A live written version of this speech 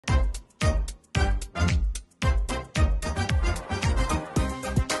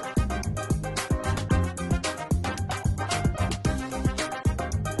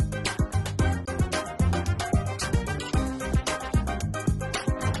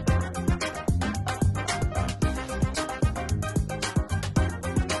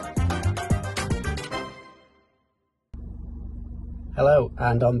Hello,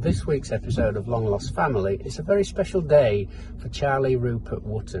 and on this week's episode of Long Lost Family, it's a very special day for Charlie Rupert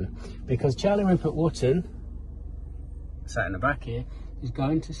Wotton, because Charlie Rupert Wotton, sat in the back here, is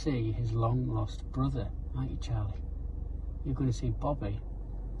going to see his long lost brother, aren't you, Charlie? You're going to see Bobby.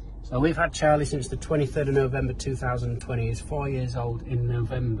 So we've had Charlie since the 23rd of November 2020. He's 4 years old in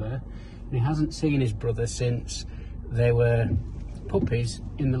November, and he hasn't seen his brother since they were puppies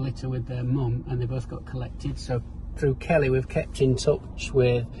in the litter with their mum, and they both got collected. So through Kelly, we've kept in touch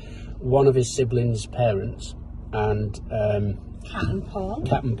with one of his siblings' parents, and Cat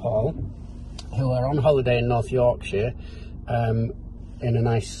and Paul, who are on holiday in North Yorkshire, in a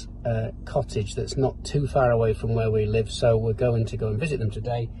nice cottage that's not too far away from where we live. So we're going to go and visit them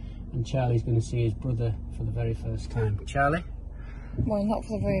today, and Charlie's going to see his brother for the very first time. Charlie? Well, not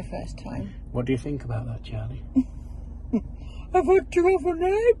for the very first time. What do you think about that, Charlie? I've had to have an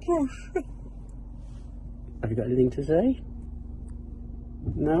airbrush. Have you got anything to say?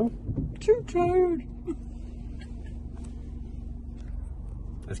 No? Too tired.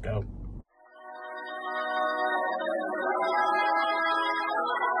 Let's go.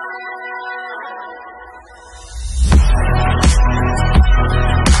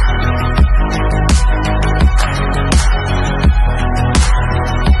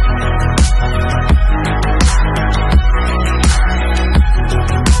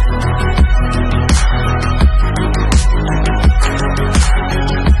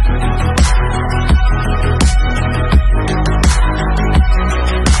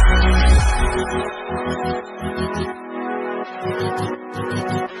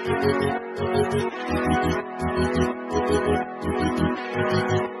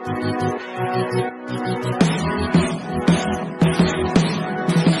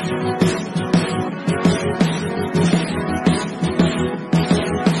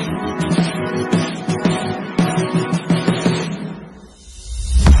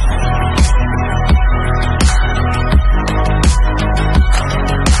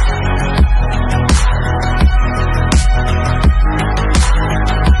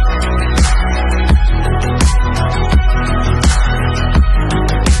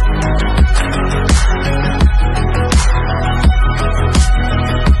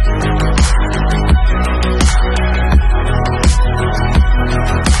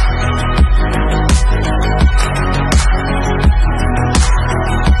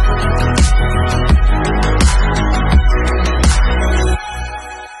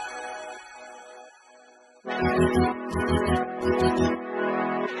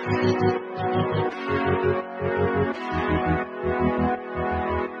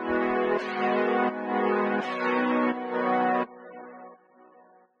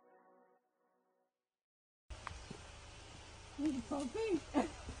 Bobby. Got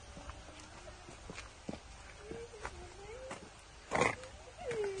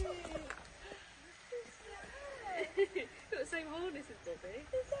the same harness as Bobby.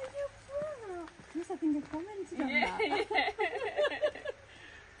 Is that your brother? Yes, I think I commented on that.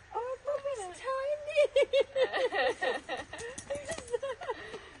 Oh, Bobby's tiny.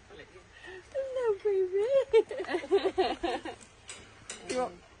 Hello, baby.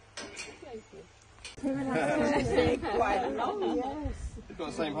 Quite long, yes. You've got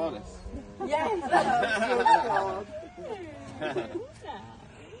the same harness? Yes.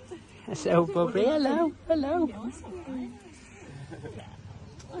 So, Bobby, hello, hello.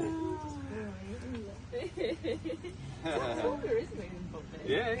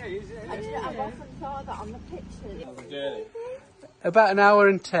 Yeah, he's I've often thought that on the pictures. About an hour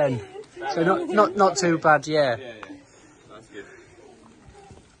and 10. So not too bad, yeah. Yeah. That's good.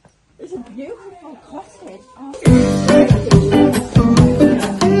 It's a beautiful cottage.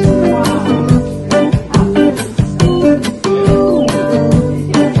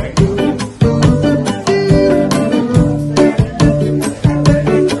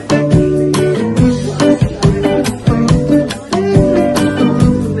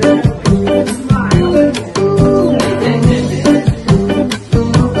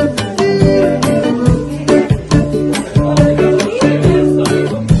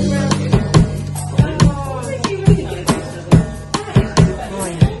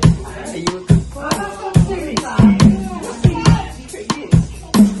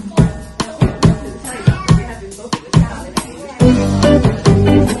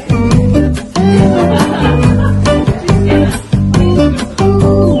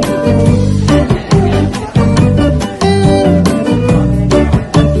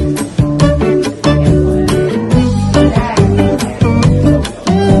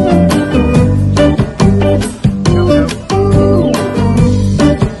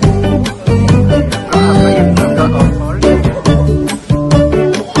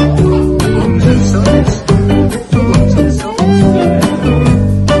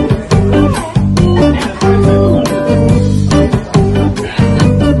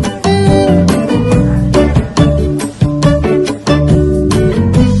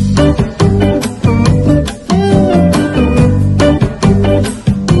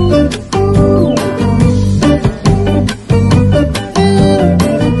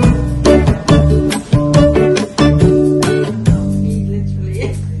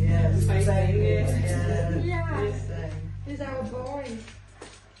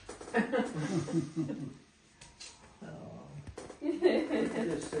 You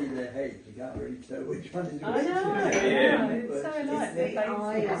just see their heads, you can't really tell which one is which. I know, it's so nice. Their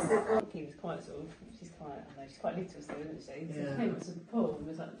faces. He was quite sort of, she's quite, I don't know, she's quite little still, isn't she? So Yeah. he went to the pool and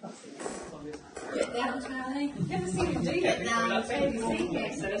was like fussing. Get down, Charlie. Never seen him do that before, like baby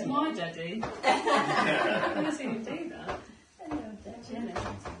secret. So that's my daddy. I've never seen him do that. Hello, Dad. Jenny.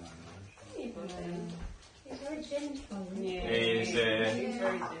 He's very gentle. Yeah. He's, He's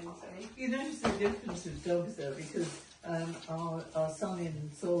very gentle. You notice the difference of dogs though, because our son in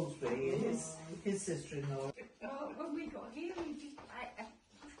Salisbury, his sister-in-law. Oh, when we got here, we just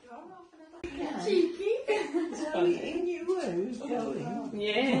pushed her off and Yeah. cheeky. Joey, in your room, Joey.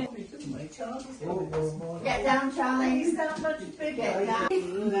 Yeah. Charlie's coming this morning. Get down, Charlie. He's that much bigger. Get down.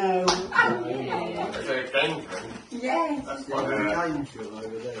 No. Yeah. Is there a game room? Yes. That's quite There's a a... game show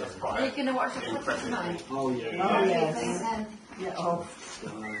over there. That's Are quite you going to watch the football impressive. tonight? Oh yeah. Oh yes. Then. Yeah. Oh.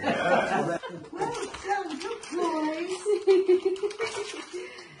 Yeah. Well done, good boys.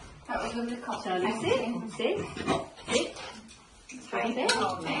 That was a lovely coffee. Charlie, sit. Straight there.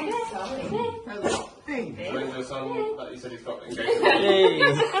 When's your son that you said he's got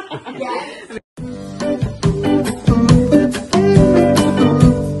engagement? Yes.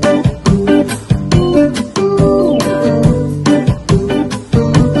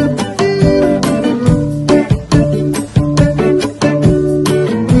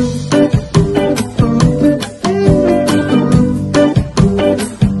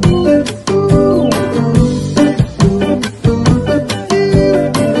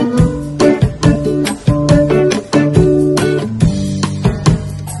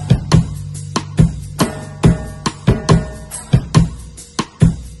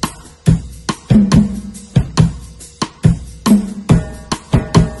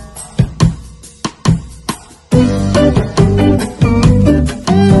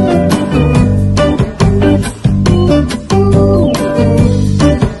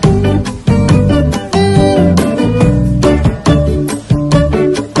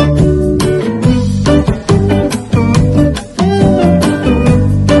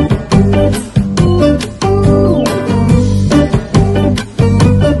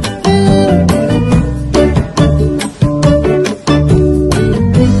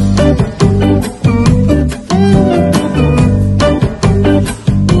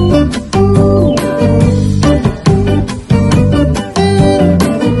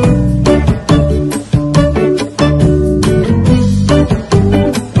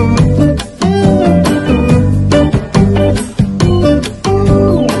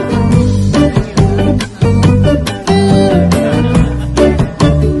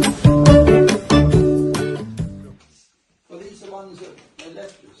 Well, these are the ones that they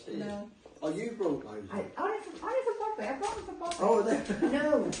left us here. No. Oh, you brought those? Only for Bobby. I brought them for Bobby. Oh, they're...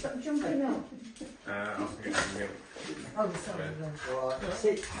 No, stop jumping up. I'll forget some milk. Oh, sorry. Right,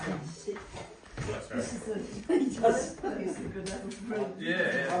 sit. Sit. That's right. This is a good friend.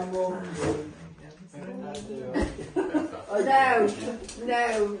 Yeah. I'm on.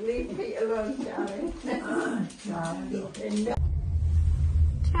 No, leave Pete alone, Charlie.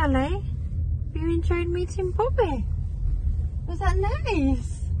 Charlie, have you enjoyed meeting Bobby? Was that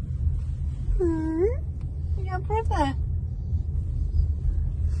nice? Your brother.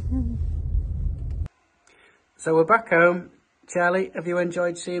 So we're back home. Charlie, have you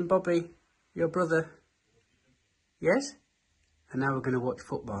enjoyed seeing Bobby, your brother? Yes? And now we're going to watch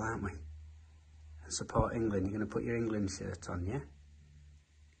football, aren't we? And support England. You're going to put your England shirt on, yeah?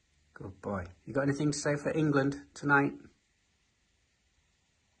 Good boy. You got anything to say for England tonight?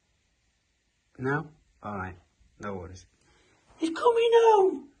 No? Alright. No worries. He's coming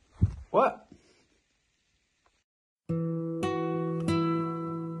home! What?